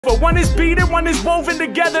But one is beaten, one is woven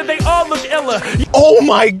together, they all look iller. Oh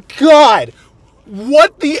my god!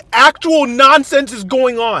 What the actual nonsense is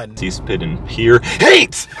going on? He's spitting pure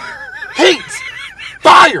hate! Hate!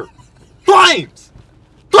 Fire! Flames!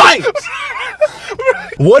 Flames!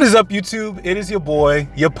 What is up, YouTube? It is your boy,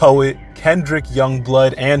 your poet, Kendrick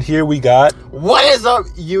Youngblood, and here we got... What is up,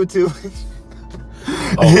 YouTube?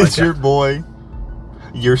 It's your boy,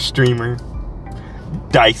 your streamer,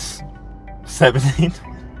 Dice7820.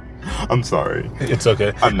 I'm sorry. It's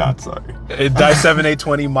okay. I'm not sorry.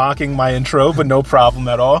 Dice7820 mocking my intro, but no problem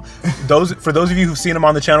at all. For those of you who've seen him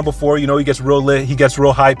on the channel before, you know he gets real lit, he gets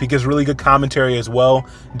real hype, he gives really good commentary as well.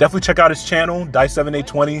 Definitely check out his channel,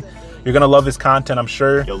 Dice7820. You're gonna love his content, I'm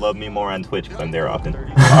sure. You'll love me more on Twitch because I'm there often.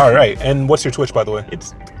 All right, and what's your Twitch, by the way?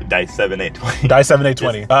 It's Dice7820.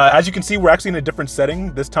 Dice7820. As you can see, we're actually in a different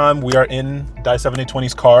setting. This time we are in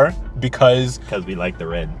Dice7820's car because we like the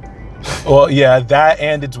red. Well, yeah, that,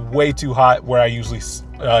 and it's way too hot where I usually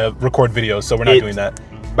record videos, so we're not doing that.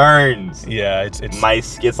 Burns. Yeah,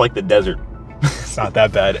 it's like the desert. It's not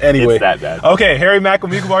that bad. Anyway, it's that bad. Okay, Harry Mack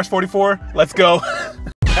Omegle Bars 44. Let's go.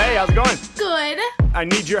 Hey, how's it going? Good. I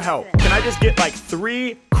need your help. Can I just get like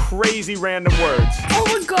 3 crazy random words? Oh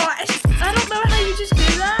my gosh. I don't know how you just do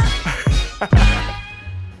that.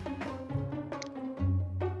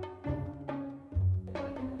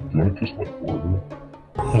 You want to kiss my forehead?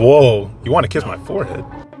 Whoa, you want to kiss my forehead?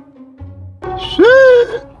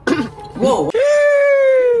 Shit! Whoa.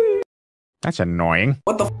 That's annoying.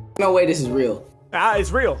 What the f? No way this is real.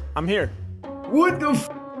 It's real. I'm here. What the f?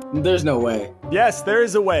 There's no way. Yes, there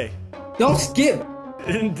is a way. Don't skip.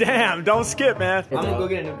 Damn, don't skip, man. I'm gonna go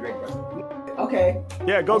get a new drink, bro. Okay.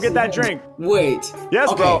 Yeah, go get that drink. Wait. Yes,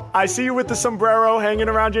 okay. bro. I see you with the sombrero hanging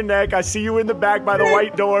around your neck. I see you in the back by the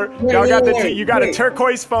white door. Wait, Y'all got wait, a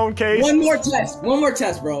turquoise phone case. One more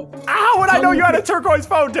test, bro. How would I know you had a turquoise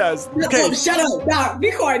phone test? Okay. Shut up. Nah,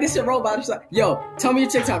 be quiet. This is a robot. Yo, tell me your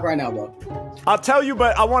TikTok right now, bro. I'll tell you,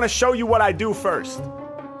 but I want to show you what I do first.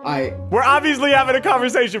 Alright. We're obviously having a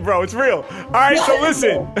conversation, bro. It's real. Alright, so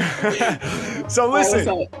listen.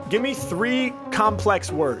 Right, give me 3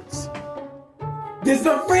 complex words. This is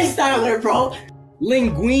a freestyler, bro.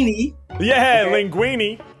 Linguini. Yeah, okay.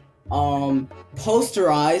 Linguini.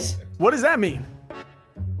 Posterize. What does that mean?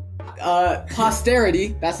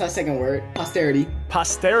 Posterity. That's our second word. Posterity.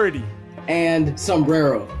 Posterity. And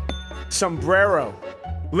sombrero. Sombrero.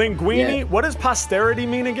 Linguini. Yeah. What does posterity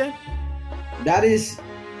mean again? That is...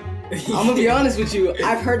 I'm gonna be honest with you.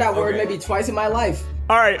 I've heard that word maybe twice in my life.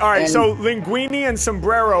 All right. So linguini and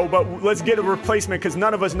sombrero, but let's get a replacement because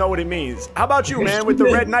none of us know what it means. How about you, man, with the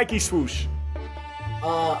red Nike swoosh?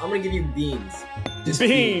 I'm gonna give you beans.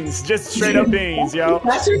 Beans. Just straight up beans, yo.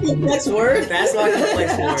 That's your complex word? That's my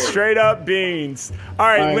complex word. Straight up beans. All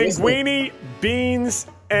right, linguini, beans,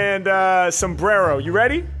 and sombrero. You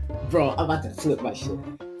ready? Bro, I'm about to flip my shit.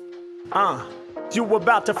 You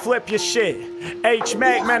about to flip your shit. H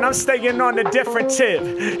Mac, man, I'm staying on a different tip.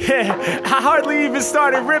 Yeah, I hardly even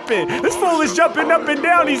started ripping. This fool is jumping up and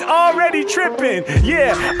down, he's already tripping.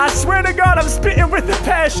 Yeah, I swear to God, I'm spitting with a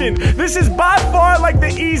passion. This is by far like the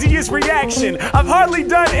easiest reaction. I've hardly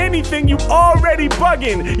done anything, you already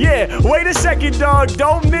bugging. Yeah, wait a second, dog,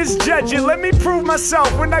 don't misjudge it. Let me prove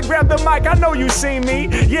myself when I grab the mic, I know you seen me.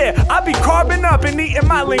 Yeah, I be carving up and eating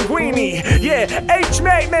my linguini. Yeah, H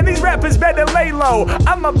Mac, man, these rappers better lay low.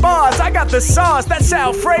 I'm a boss, I got the sauce, that's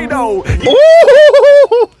Alfredo. Ooh, I'm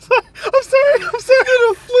sorry,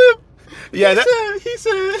 gonna flip. Yeah, he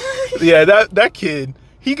said. Yeah, that kid,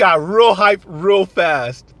 he got real hype real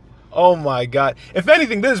fast. Oh my God. If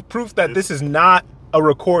anything, this is proof that this is not a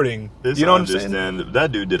recording. You know what I'm saying?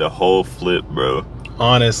 That dude did a whole flip, bro.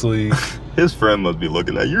 Honestly. His friend must be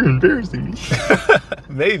looking at, you're embarrassing me.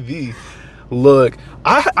 Maybe. Look,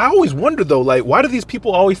 I always wonder though, like, why do these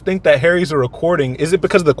people always think that Harry's a recording? Is it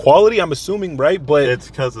because of the quality? I'm assuming, right? But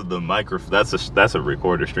it's because of the microphone. That's a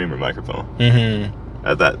recorder streamer microphone.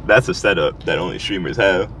 Mm-hmm. That's a setup that only streamers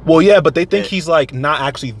have. Well, yeah, but they think he's like not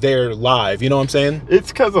actually there live. You know what I'm saying?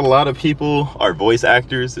 It's because a lot of people are voice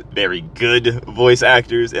actors, very good voice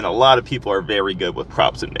actors, and a lot of people are very good with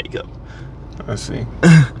props and makeup. I see.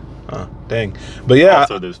 Dang. But yeah.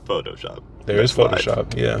 Also, there's Photoshop. There is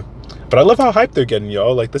Photoshop, yeah. But I love how hyped they're getting,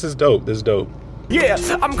 y'all. Like, this is dope. This is dope. Yeah,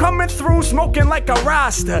 I'm coming through smoking like a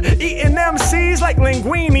Rasta, eating MCs like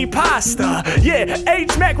linguine pasta. Yeah,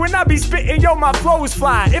 H-Mac when I be spitting, yo, my flows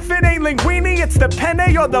fly. If it ain't linguine, it's the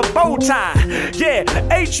penne or the bow tie. Yeah,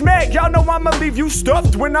 H-Mac, y'all know I'ma leave you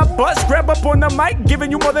stuffed when I bust. Grab up on the mic,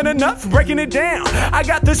 giving you more than enough, breaking it down. I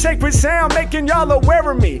got the sacred sound, making y'all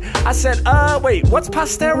aware of me. I said, wait, what's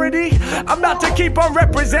posterity? I'm about to keep on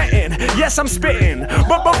representing. Yes, I'm spitting,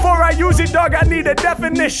 but before I use it, dog, I need a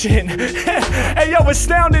definition. Hey, yo,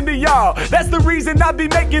 astounding to y'all. That's the reason I be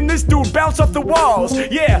making this dude bounce off the walls.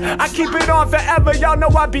 Yeah, I keep it on forever. Y'all know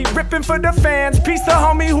I be ripping for the fans. Peace to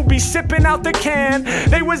homie who be sipping out the can.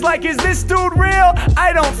 They was like, is this dude real?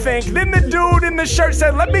 I don't think. Then the dude in the shirt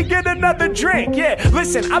said, let me get another drink. Yeah,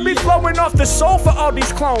 listen, I be flowing off the soul for all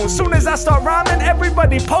these clones. Soon as I start rhyming,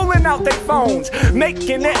 everybody pulling out their phones.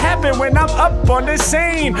 Making it happen when I'm up on the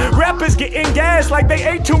scene. Rappers getting gas like they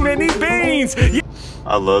ate too many beans. Yeah.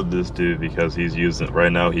 I love this dude because he's using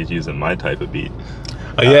he's using my type of beat.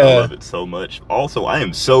 Yeah, I love it so much. Also, I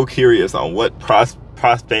am so curious on what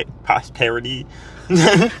prosperity.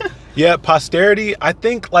 Yeah, posterity. I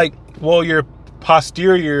think like, well, your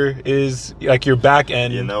posterior is like your back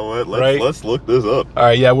end. You know what? Let's look this up. All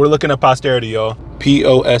right, yeah, we're looking at posterity, y'all.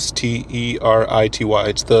 Posterity.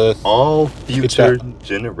 It's the all future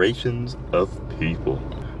generations of people.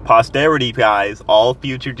 Posterity, guys. All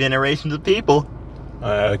future generations of people.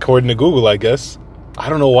 According to Google, I guess. I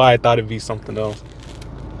don't know why I thought it'd be something else.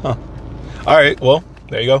 Huh. All right, well,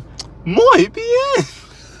 there you go. Muy bien.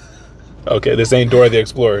 Okay, this ain't Dora the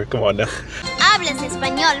Explorer. Come on now. Hablas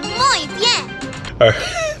español muy bien. All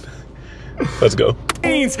right. Let's go.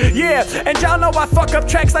 Yeah, and y'all know I fuck up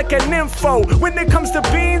tracks like an info. When it comes to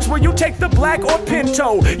beans, will you take the black or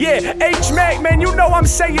pinto? Yeah, H-Mac, man, you know I'm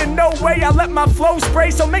saying no way. I let my flow spray,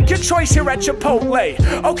 so make your choice here at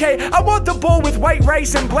Chipotle. Okay, I want the bowl with white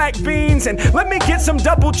rice and black beans, and let me get some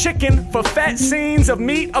double chicken for fat scenes of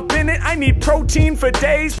meat up in it. I need protein for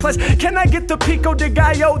days. Plus, can I get the pico de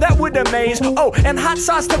gallo? That would amaze. Oh, and hot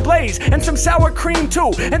sauce to blaze, and some sour cream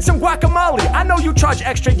too, and some guacamole. I know you charge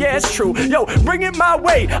extra, yeah, it's true. Yo, bring it my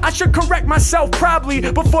way. I should correct myself probably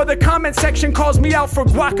before the comment section calls me out for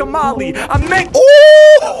guacamole. I make.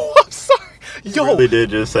 Oh, I'm sorry. Yo, You really did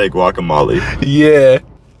just say guacamole. yeah,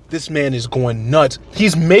 this man is going nuts.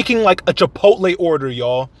 He's making like a Chipotle order,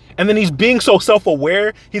 y'all, and then he's being so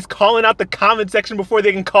self-aware. He's calling out the comment section before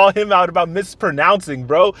they can call him out about mispronouncing,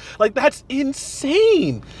 bro. Like, that's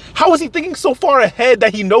insane. How is he thinking so far ahead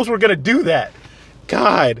that he knows we're gonna do that?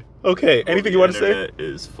 God. Okay, anything you want to say? The internet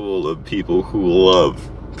is full of people who love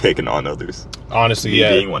picking on others. Honestly, Me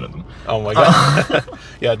yeah. being one of them. Oh my god.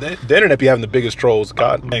 Yeah, the internet be having the biggest trolls.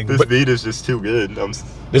 God dang. This beat is just too good.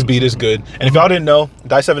 This beat is good. And if y'all didn't know,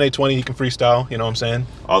 Dice7820, he can freestyle, you know what I'm saying?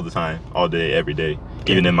 All the time, all day, every day.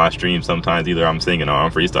 Even in my stream, sometimes either I'm singing or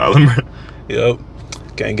I'm freestyling. Yep.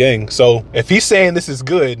 Gang gang. So if he's saying this is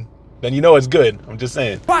good, then you know it's good. I'm just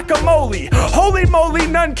saying. Guacamole, holy moly,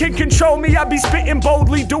 none can control me. I be spitting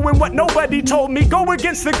boldly, doing what nobody told me. Go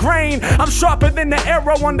against the grain, I'm sharper than the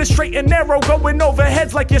arrow on the straight and narrow, going over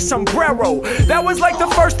heads like your sombrero. That was like the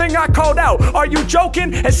first thing I called out. Are you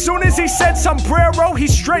joking? As soon as he said sombrero, he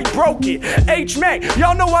straight broke it. H-Mac,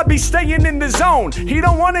 y'all know I be staying in the zone. He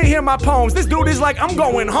don't wanna hear my poems. This dude is like, I'm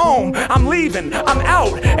going home, I'm leaving, I'm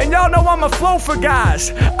out. And y'all know I'm a flow for guys.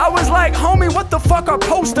 I was like, homie, what the fuck are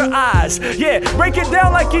poster eyes? Yeah, break it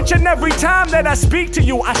down like each and every time that I speak to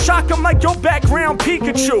you. I shock them like your background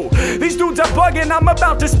Pikachu. These dudes are bugging, I'm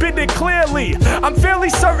about to spit it clearly. I'm fairly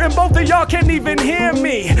certain both of y'all can't even hear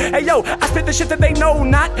me. Hey yo, I spit the shit that they know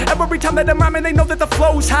not. Every time that I'm rhyming, they know that the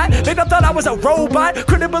flow's hot. They done thought I was a robot,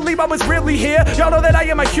 couldn't believe I was really here. Y'all know that I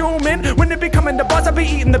am a human. When it be coming to bars, I be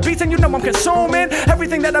eating the beats and you know I'm consuming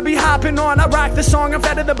everything that I be hopping on. I rock the song, I'm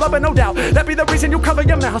fatter than blood, but no doubt that be the reason you cover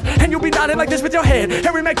your mouth and you be nodding like this with your head.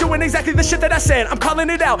 Harry Mack doing exactly the shit that I said. I'm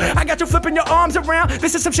calling it out. I got you flipping your arms around.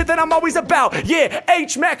 This is some shit that I'm always about. Yeah,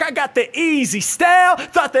 H-Mac, I got the easy style.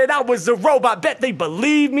 Thought that I was a robot. Bet they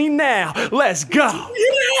believe me now. Let's go.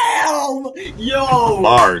 Yo!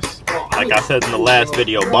 Bars. Like I said in the last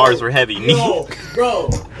video, bars were heavy. Yo, bro.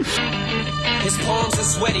 His palms are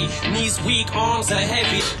sweaty, knees weak, arms are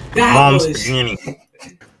heavy. Mom's was- beginning.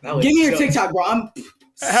 that was Give me your shook. TikTok, bro. I'm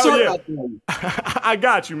Hell so yeah. about to- I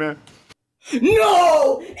got you, man.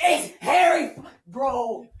 No, it's Harry,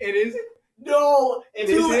 bro. It is? No, It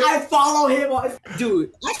dude, is him? I follow him on.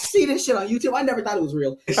 Dude, I see this shit on YouTube. I never thought it was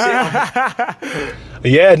real.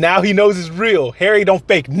 Yeah, now he knows it's real. Harry don't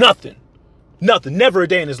fake nothing. Nothing. Never a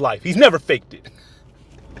day in his life. He's never faked it.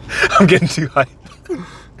 I'm getting too hyped.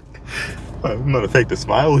 I'm gonna fake the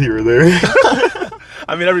smile here or there.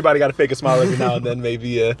 I mean, everybody got to fake a smile every now and then,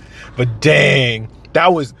 maybe. But dang,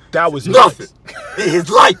 that was nothing nuts. in his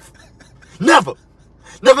life. Never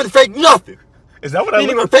to fake nothing. Is that what I Ain't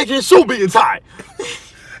look even faking his shoe being tied.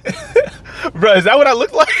 Bro, is that what I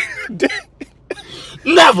look like?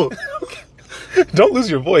 Never. Don't lose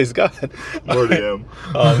your voice, God. I already am.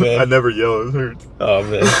 Oh, man. I never yell. It hurts. Oh,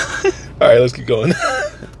 man. All right, let's keep going.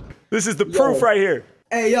 This is the proof right here.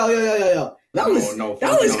 Hey, yo. That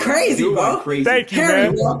was crazy, bro. Crazy. Thank you,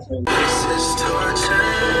 Harry, man. bro.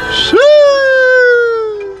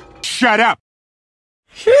 Shut up.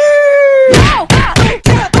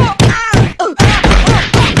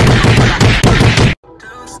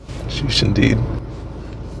 Sheesh, indeed.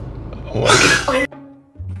 Oh my God.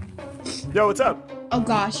 Yo, what's up? Oh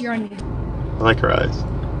gosh, you're on I like her eyes.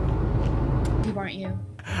 YouTube, aren't you?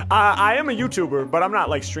 I am a YouTuber, but I'm not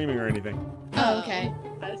like streaming or anything. Oh, okay.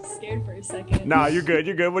 I was scared for a second. Nah, you're good.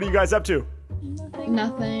 You're good. What are you guys up to?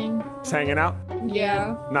 Nothing. Just hanging out?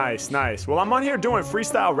 Yeah. Nice. Well, I'm on here doing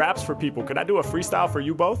freestyle raps for people. Could I do a freestyle for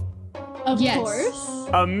you both? Of Yes. course.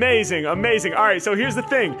 Amazing. All right, so here's the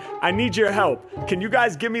thing. I need your help. Can you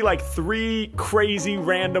guys give me like 3 crazy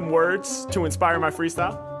random words to inspire my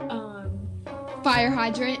freestyle? Fire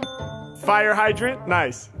hydrant. Fire hydrant.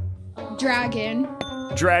 Nice. Dragon.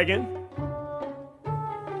 Dragon.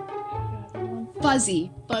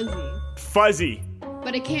 Fuzzy. Fuzzy.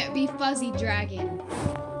 But it can't be fuzzy dragon.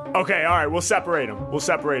 Okay, all right, we'll separate them.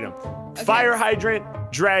 Okay. Fire hydrant,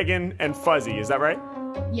 dragon, and fuzzy. Is that right?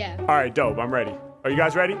 Yeah. All right, dope. I'm ready. Are you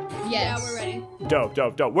guys ready? Yes. Yeah, we're ready.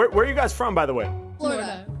 Dope. Where are you guys from, by the way?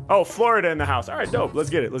 Florida. Oh, Florida in the house. All right, dope. Let's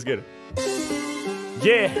get it.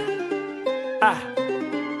 Yeah.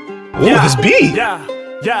 Ooh, this beat.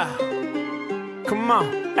 Yeah. Come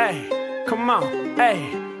on. Hey. Come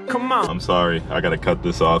on. I'm sorry. I gotta cut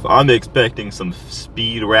this off. I'm expecting some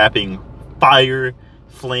speed rapping, fire,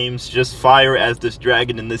 flames, just fire as this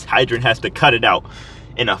dragon and this hydrant has to cut it out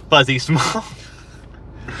in a fuzzy smile.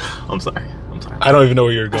 I'm sorry. I don't even know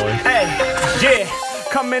where you're going. Hey, yeah.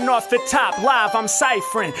 Coming off the top, live, I'm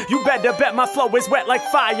ciphering. You better bet my flow is wet like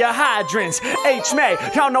fire hydrants.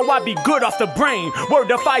 H-Mack, y'all know I be good off the brain. Word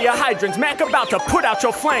to fire hydrants, Mac about to put out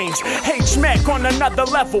your flames. H-Mack on another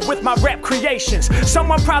level with my rap creations.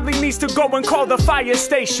 Someone probably needs to go and call the fire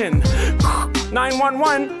station.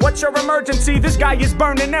 911, what's your emergency? This guy is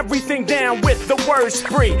burning everything down with the word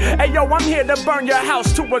spree. Hey yo, I'm here to burn your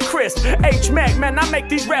house to a crisp. H-Mack, man, I make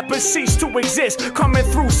these rappers cease to exist. Coming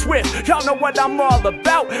through swift, y'all know what I'm all about.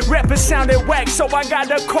 Rappers sounded whack, so I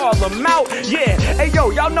gotta call them out. Yeah, hey yo,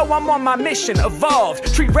 y'all know I'm on my mission, evolve.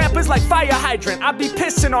 Treat rappers like fire hydrant, I be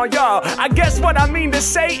pissing on y'all. I guess what I mean to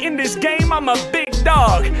say in this game, I'm a big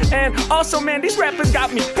dog. And also, man, these rappers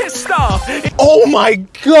got me pissed off. Oh my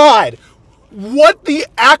God. What the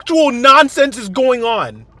actual nonsense is going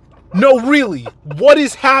on? No, really, what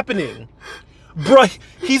is happening? Bruh,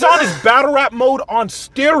 he's on his battle rap mode on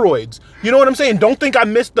steroids. You know what I'm saying? Don't think I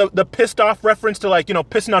missed the pissed off reference to, like, you know,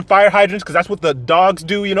 pissing on fire hydrants, because that's what the dogs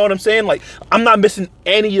do, you know what I'm saying? Like, I'm not missing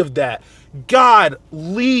any of that. God,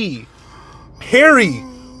 Lee, Harry,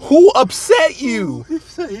 who upset you?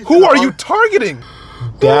 Who are you targeting?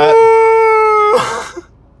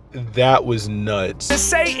 That was nuts. To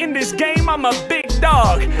say in this game, I'm a big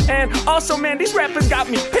dog. And also, man, these rappers got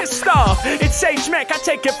me pissed off. It's H-Mack, I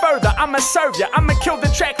take it further. I'ma serve ya. I'ma kill the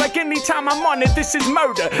track like anytime I'm on it. This is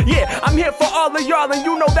murder. Yeah, I'm here for all of y'all, and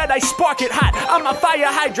you know that I spark it hot. I'm a fire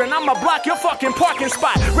hydrant. I'ma block your fucking parking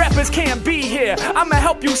spot. Rappers can't be here. I'ma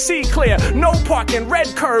help you see clear. No parking, red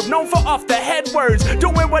curve, known for off the head words.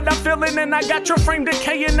 Doing what I'm feeling, and I got your frame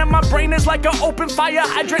decaying, and my brain is like an open fire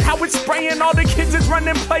hydrant. How it's spraying, all the kids is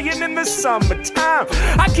running, playing in the summertime.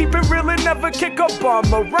 I keep it real and never kick a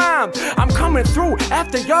bum a rhyme. I'm coming through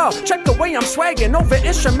after y'all. Check the way I'm swagging over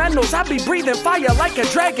instrumentals. I be breathing fire like a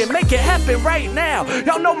dragon. Make it happen right now.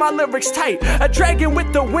 Y'all know my lyrics tight. A dragon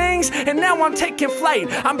with the wings, and now I'm taking flight.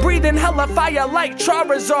 I'm breathing hella fire like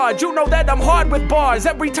Charizard. You know that I'm hard with bars.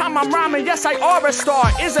 Every time I'm rhyming, yes, I are a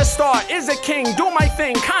star. Is a king. Do my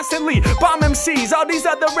thing constantly. Bomb MCs. All these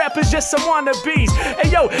other rappers just some wannabes. Hey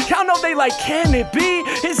yo, y'all know they like, can it be?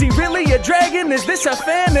 Is he really a dragon? Is this a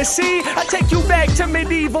fantasy? I take you back to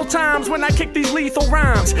medieval times when I kick these lethal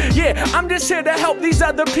rhymes. Yeah, I'm just here to help these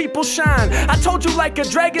other people shine. I told you like a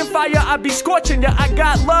dragon fire, I be scorching ya. I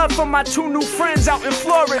got love for my 2 new friends out in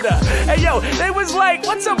Florida. Hey yo, they was like,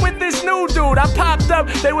 what's up with this new dude? I popped up,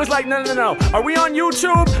 they was like, no. Are we on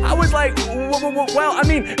YouTube? I was like, well, I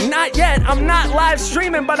mean, not yet. I'm not live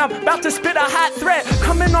streaming, but I'm about to spit a hot threat.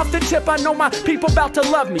 Coming off the tip, I know my people about to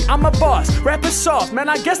love me. I'm a boss, rap is soft, man,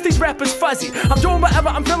 I guess these rappers fuzzy. I'm doing whatever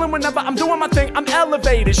I'm feeling whenever I'm doing my thing. I'm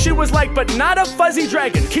elevated. She was like, but not a fuzzy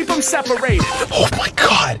dragon. Keep them separated. Oh my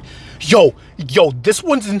God. Yo, this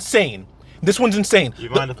one's insane. This one's insane. You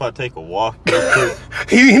mind if I take a walk?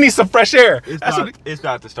 He needs some fresh air. It's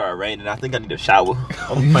about to start raining. I think I need a shower.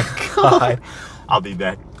 Oh my God. I'll be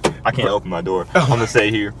back. I can't open my door. I'm gonna stay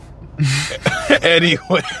here.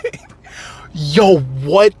 Anyway. Yo,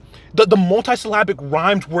 what? The multisyllabic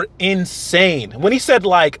rhymes were insane. When he said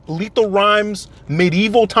like lethal rhymes,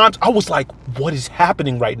 medieval times, I was like, what is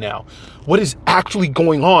happening right now? What is actually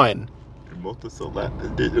going on?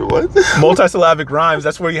 Multisyllabic, what? Multisyllabic rhymes,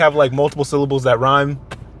 that's where you have like multiple syllables that rhyme.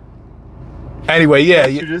 Anyway, yeah.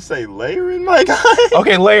 You just say layering, my guy?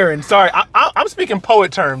 Okay, layering, sorry. I'm speaking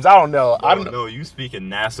poet terms, I don't know. I don't know. No, you speak in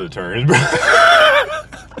NASA terms,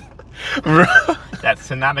 bro. That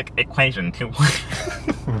synodic equation too.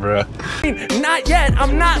 Bruh. Not yet,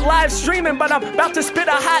 I'm not live streaming, but I'm about to spit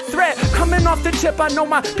a hot threat. Coming off the tip, I know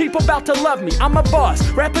my people about to love me. I'm a boss,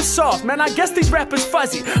 rappers soft, man, I guess these rappers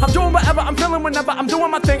fuzzy. I'm doing whatever I'm feeling whenever I'm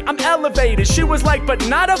doing my thing. I'm elevated. She was like, but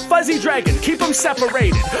not a fuzzy dragon. Keep them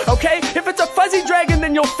separated, okay? If it's a fuzzy dragon,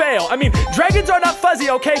 then you'll fail. I mean, dragons are not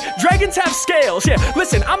fuzzy, okay? Dragons have scales, yeah.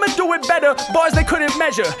 Listen, I'ma do it better. Bars they couldn't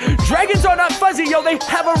measure. Dragons are not fuzzy, yo, they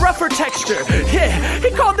have a rougher texture. Yeah,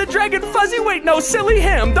 he called the dragon fuzzy. Wait, no, silly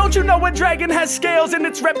him. Don't you know a dragon has scales and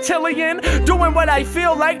it's reptilian? Doing what I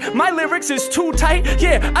feel like, my lyrics is too tight.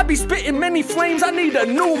 Yeah, I be spitting many flames, I need a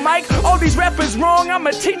new mic. All these rappers wrong,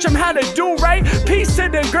 I'ma teach them how to do right. Peace to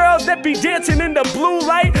the girls that be dancing in the blue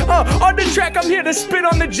light. On the track, I'm here to spit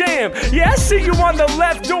on the jam. Yeah, I see you on the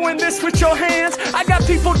left doing this with your hands. I got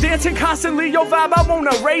people dancing constantly, yo vibe, I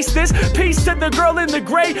won't erase this. Peace to the girl in the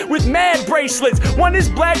gray with mad bracelets. One is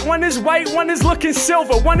black, one is white, one is looking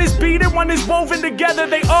silver. One is beaded, one is woven together,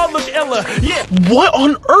 they all look iller. Yeah. What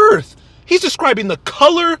on earth? He's describing the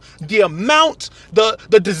color, the amount,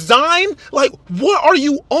 the design. Like, what are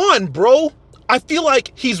you on, bro? I feel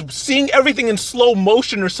like he's seeing everything in slow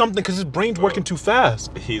motion or something because his brain's working too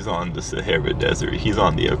fast. He's on the Sahara Desert. He's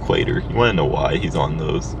on the equator. You want to know why he's on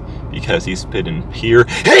those? Because he's spitting pure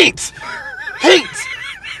hate! Hate!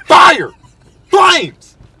 Fire!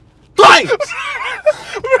 Flames! Flames!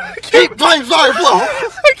 Keep flames, fire, flow!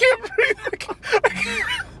 I can't breathe.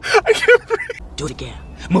 I can't breathe. Do it again.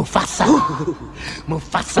 Mufasa.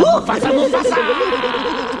 Mufasa, Mufasa, Mufasa.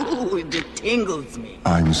 It tingles me.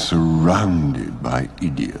 I'm surrounded by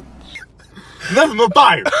idiots. Nothing but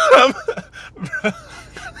fire.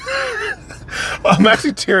 I'm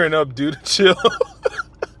actually tearing up, dude. Chill.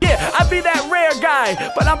 Yeah, I be that rare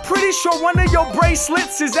guy, but I'm pretty sure one of your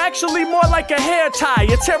bracelets is actually more like a hair tie.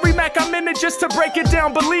 It's Harry Mack, I'm in it just to break it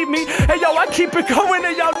down, believe me. Hey yo, I keep it going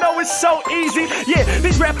and y'all know it's so easy. Yeah,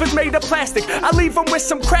 these rappers made of plastic. I leave them with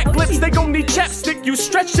some cracked lips, they gon' need chapstick. You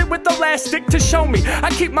stretched it with elastic to show me. I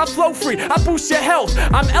keep my flow free, I boost your health.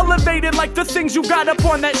 I'm elevated like the things you got up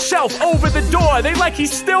on that shelf over the door. They like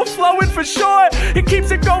he's still flowing for sure. He keeps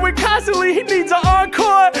it going constantly, he needs an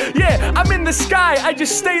encore. Yeah, I'm in the sky, I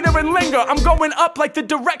just stay there and linger. I'm going up like the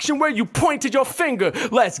direction where you pointed your finger.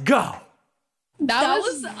 Let's go. That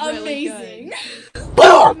was really amazing.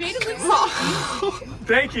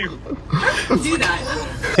 Thank you. Do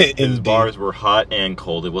that. His bars were hot and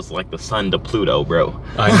cold. It was like the sun to Pluto, bro.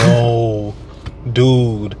 I know.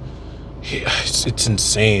 Dude. Yeah, it's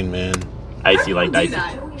insane, man. Icy like icy.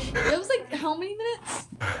 It was like how many minutes?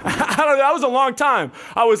 I don't know, that was a long time.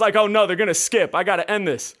 I was like, oh no, they're gonna skip. I gotta end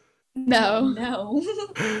this. No.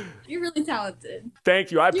 You're really talented. Thank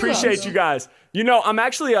you. I appreciate you guys. You know, I'm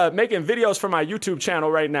actually making videos for my YouTube channel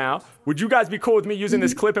right now. Would you guys be cool with me using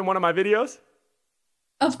this clip in one of my videos?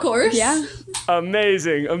 Of course. Yeah.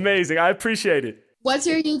 Amazing, amazing. I appreciate it. What's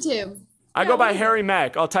your YouTube? I go by Harry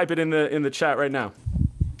Mack. I'll type it in the chat right now.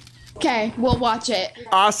 Okay, we'll watch it.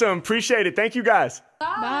 Awesome. Appreciate it. Thank you guys.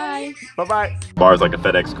 Bye. Bye-bye. Bars like a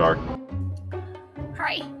FedEx car.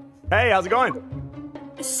 Hi. Hey, how's it going?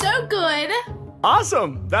 So good.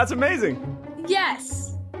 Awesome. That's amazing.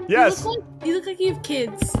 Yes. Yes. You look like you have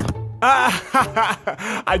kids.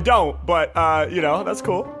 I don't, but, you know, that's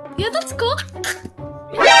cool. Yeah, that's cool.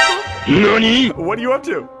 Nani? What are you up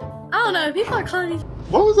to? I don't know. People are calling me.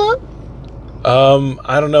 What was that?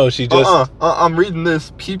 I don't know. She just... I'm reading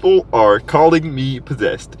this. People are calling me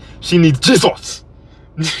possessed. She needs Jesus.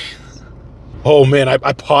 Oh man,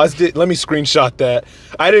 I paused it. Let me screenshot that.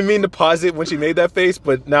 I didn't mean to pause it when she made that face,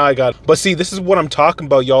 but now I got it. But see, this is what I'm talking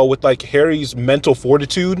about, y'all, with like Harry's mental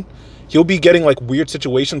fortitude. He'll be getting like weird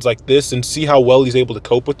situations like this and see how well he's able to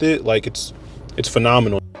cope with it. Like it's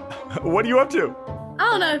phenomenal. What are you up to? I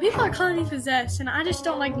don't know. People are calling me possessed, and I just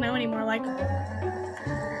don't like know anymore. Like,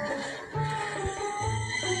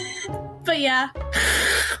 But yeah.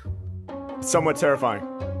 Somewhat terrifying.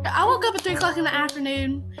 I woke up at 3 o'clock in the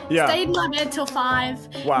afternoon. Yeah. Stayed in my bed till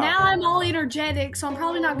 5. Wow. Now I'm all energetic, so I'm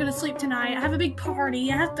probably not gonna sleep tonight. I have a big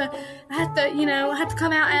party. I have to, you know, I have to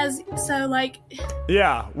come out as, so like.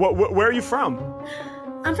 Yeah. Where are you from?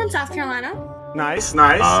 I'm from South Carolina. Nice,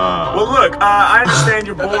 nice. Well, look, I understand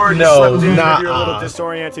you're bored. You slept in, maybe you're a little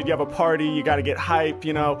disoriented. You have a party. You got to get hype.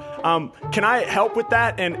 You know. Can I help with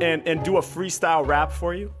that and do a freestyle rap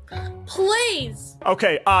for you? Please.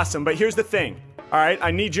 Okay, awesome. But here's the thing. All right,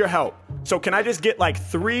 I need your help. So can I just get like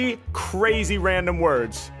 3 crazy random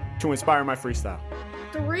words to inspire my freestyle?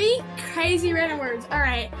 3 crazy random words. All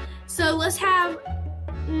right. So let's have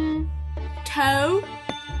toe.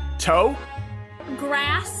 Toe.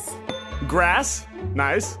 Grass. Grass.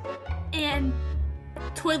 Nice. And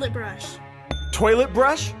toilet brush. Toilet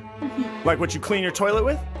brush? Like what you clean your toilet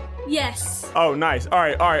with? Yes. Oh, nice. All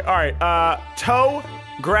right. Toe,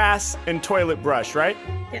 grass, and toilet brush, right?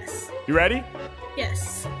 Yes. You ready?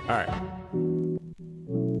 Yes. All right.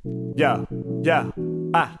 Yeah. Yeah.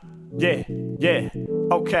 Yeah.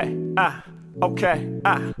 Okay. Okay.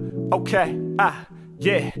 Okay.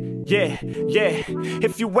 Yeah.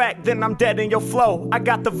 If you whack, then I'm dead in your flow. I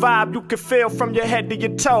got the vibe you can feel from your head to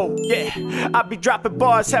your toe. Yeah, I be dropping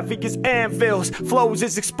bars heavy as anvils. Flows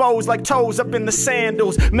is exposed like toes up in the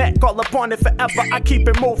sandals. Mac all up on it forever, I keep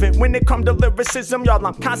it moving. When it come to lyricism, y'all,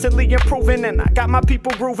 I'm constantly improving. And I got my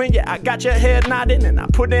people grooving, yeah, I got your head nodding. And I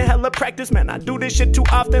put in hella practice, man, I do this shit too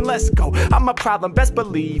often. Let's go, I'm a problem, best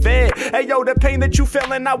believe it. Hey yo, the pain that you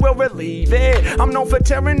feeling, I will relieve it. I'm known for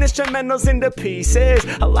tearing instrumentals into pieces.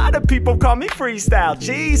 A lot of people call me Freestyle,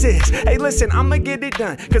 Jesus. Hey listen, I'ma get it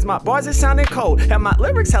done, cause my bars are sounding cold. And my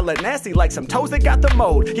lyrics hella nasty like some toes that got the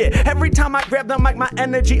mold. Yeah, every time I grab the mic, my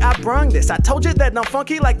energy, I brung this. I told you that I'm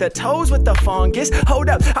funky like the toes with the fungus. Hold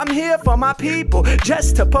up, I'm here for my people,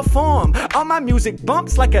 just to perform. All my music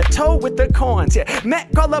bumps like a toe with the corns. Yeah,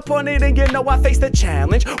 Mac all up on it and you know I face the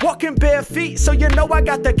challenge. Walking bare feet, so you know I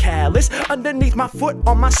got the callus underneath my foot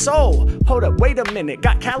on my soul. Hold up, wait a minute,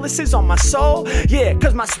 got calluses on my soul? Yeah,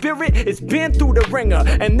 cause my spirit is been through the ringer,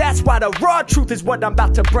 and that's why the raw truth is what I'm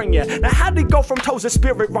about to bring you. Now how'd it go from toes to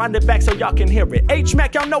spirit? Wind it back so y'all can hear it.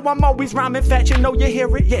 H-Mac, y'all know I'm always rhyming fat, you know you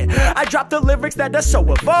hear it. Yeah, I drop the lyrics that are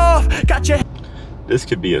so evolved. Got your. This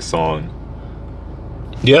could be a song.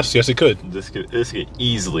 Yes, it could. This could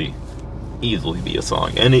easily be a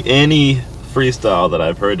song. Any freestyle that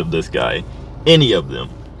I've heard of this guy, any of them,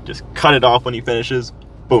 just cut it off when he finishes.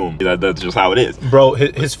 Boom. That's just how it is. Bro,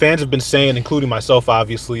 his fans have been saying, including myself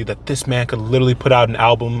obviously, that this man could literally put out an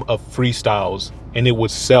album of freestyles and it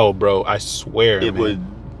would sell, bro. I swear. It would.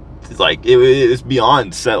 It's like it's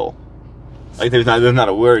beyond sell. Like there's not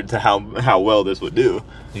a word to how well this would do.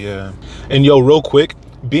 Yeah. And yo, real quick,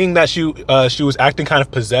 being that she was acting kind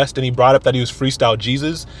of possessed and he brought up that he was Freestyle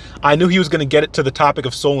Jesus, I knew he was gonna get it to the topic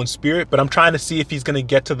of soul and spirit, but I'm trying to see if he's gonna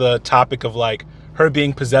get to the topic of like her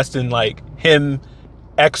being possessed and like him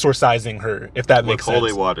exorcising her, if that makes sense.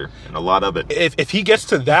 With holy water and a lot of it. If he gets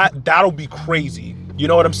to that, that'll be crazy. You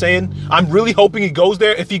know what I'm saying? I'm really hoping he goes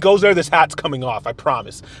there. If he goes there, this hat's coming off. I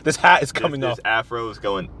promise. This hat is coming off. This afro is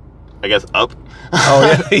going, I guess, up.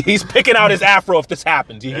 Oh yeah, he's picking out his afro if this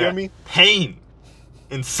happens. You hear me? Pain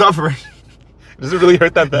and suffering. Does it really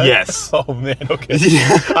hurt that bad? Yes. Oh man, okay.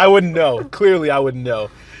 Yeah. I wouldn't know. Clearly, I wouldn't know.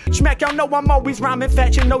 Smack, y'all know I'm always rhyming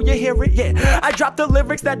fat, you know you hear it, yeah. I drop the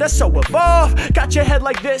lyrics that are so evolved. Got your head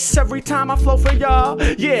like this every time I flow for y'all,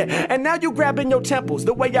 yeah. And now you grabbing your temples.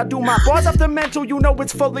 The way I do my bars off the mental, you know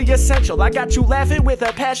it's fully essential. I got you laughing with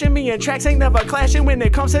a passion. Me and tracks ain't never clashing. When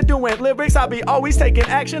it comes to doing lyrics, I be always taking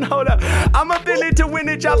action. Hold up, I'm up in it to win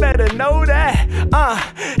it, y'all better know that.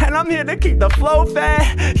 And I'm here to keep the flow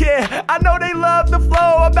fat, yeah. I know they love the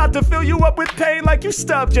flow. About to fill you up with pain like you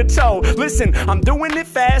stubbed your toe. Listen, I'm doing it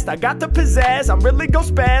fast. I got the pizzazz, I'm really gon'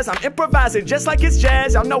 spaz. I'm improvising just like it's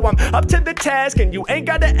jazz. Y'all know I'm up to the task and you ain't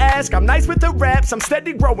gotta ask. I'm nice with the raps, I'm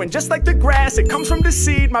steady growing just like the grass. It comes from the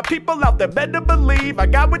seed, my people out there better believe I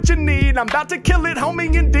got what you need, I'm about to kill it,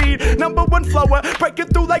 homie, indeed. #1 flower, breaking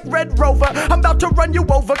through like Red Rover. I'm about to run you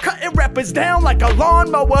over, cutting rappers down like a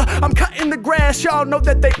lawnmower. I'm cutting the grass, y'all know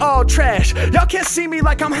that they all trash. Y'all can't see me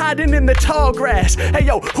like I'm hiding in the tall grass. Hey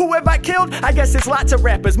yo, who have I killed? I guess it's lots of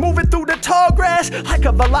rappers moving through the tall grass like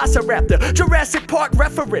a Velociraptor, Jurassic Park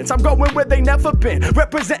reference. I'm going where they never been,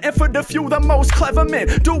 representing for the few, the most clever men.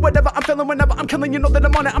 Do whatever I'm feeling whenever I'm killing, you know that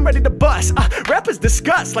I'm on it, I'm ready to bust. Rappers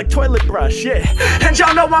disgust like toilet brush, yeah. And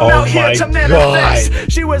y'all know I'm out here to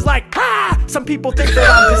manifest. She was like, Some people think that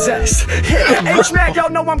I'm possessed. H-Mack, y'all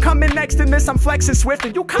know I'm coming next in this. I'm flexing swift,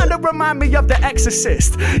 and you kinda remind me of The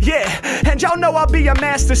Exorcist. Yeah, and y'all know I'll be a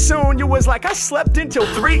master soon. You was like, I slept until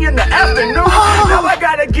 3 in the afternoon. Now I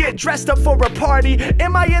gotta get dressed up for a party.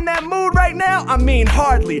 Am I in that mood right now? I mean,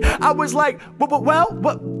 hardly. I was like,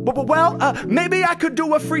 maybe I could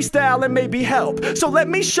do a freestyle and maybe help. So let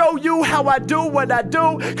me show you how I do what I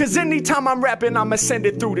do. Cause anytime I'm rapping, I'ma send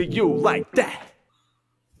it through to you like that.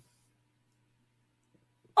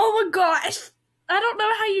 Oh my gosh. I don't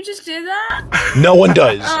know how you just did that. No one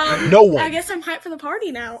does. No one. I guess I'm hyped for the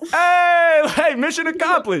party now. Hey, mission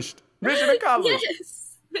accomplished. Mission accomplished.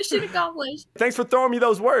 Yes, mission accomplished. Thanks for throwing me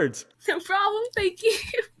those words. No problem, thank you.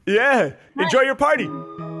 Yeah, enjoy your party.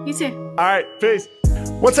 You too. All right, peace.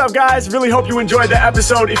 What's up, guys? Really hope you enjoyed the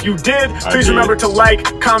episode. If you did, please remember to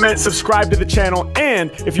like, comment, subscribe to the channel.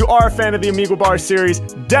 And if you are a fan of the Omegle Bars series,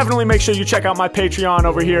 definitely make sure you check out my Patreon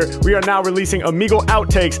over here. We are now releasing Omegle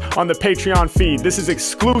outtakes on the Patreon feed. This is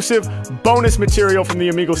exclusive bonus material from the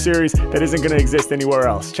Omegle series that isn't going to exist anywhere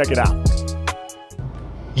else. Check it out.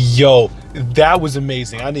 Yo, that was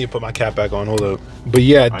amazing. I need to put my cap back on. Hold up. But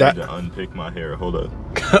yeah, I need to unpick my hair. Hold up.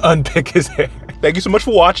 Unpick his hair. Thank you so much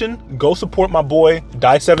for watching. Go support my boy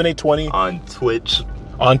Dice7820 on Twitch.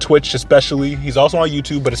 On Twitch especially. He's also on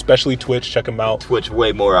YouTube, but especially Twitch. Check him out. Twitch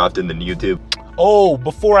way more often than YouTube. Oh,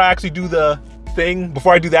 before I actually do the thing,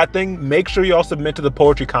 before I do that thing, make sure you all submit to the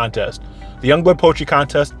poetry contest. The Youngblood poetry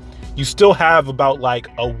contest. You still have about like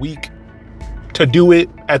a week to do it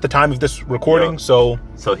at the time of this recording. So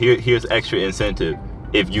here's extra incentive.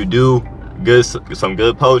 If you do some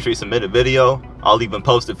good poetry, submit a video, I'll even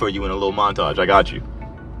post it for you in a little montage. I got you.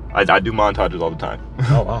 I do montages all the time.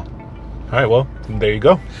 Oh wow. All right, well, there you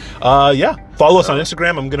go. Yeah, follow us on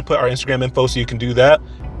Instagram. I'm gonna put our Instagram info so you can do that.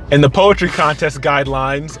 And the poetry contest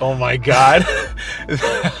guidelines, oh my god.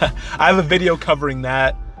 I have a video covering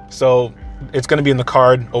that, so it's gonna be in the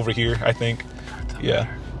card over here, I think. Yeah,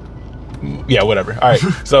 whatever. All right,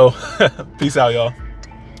 so peace out, y'all.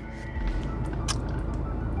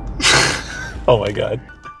 Oh my god.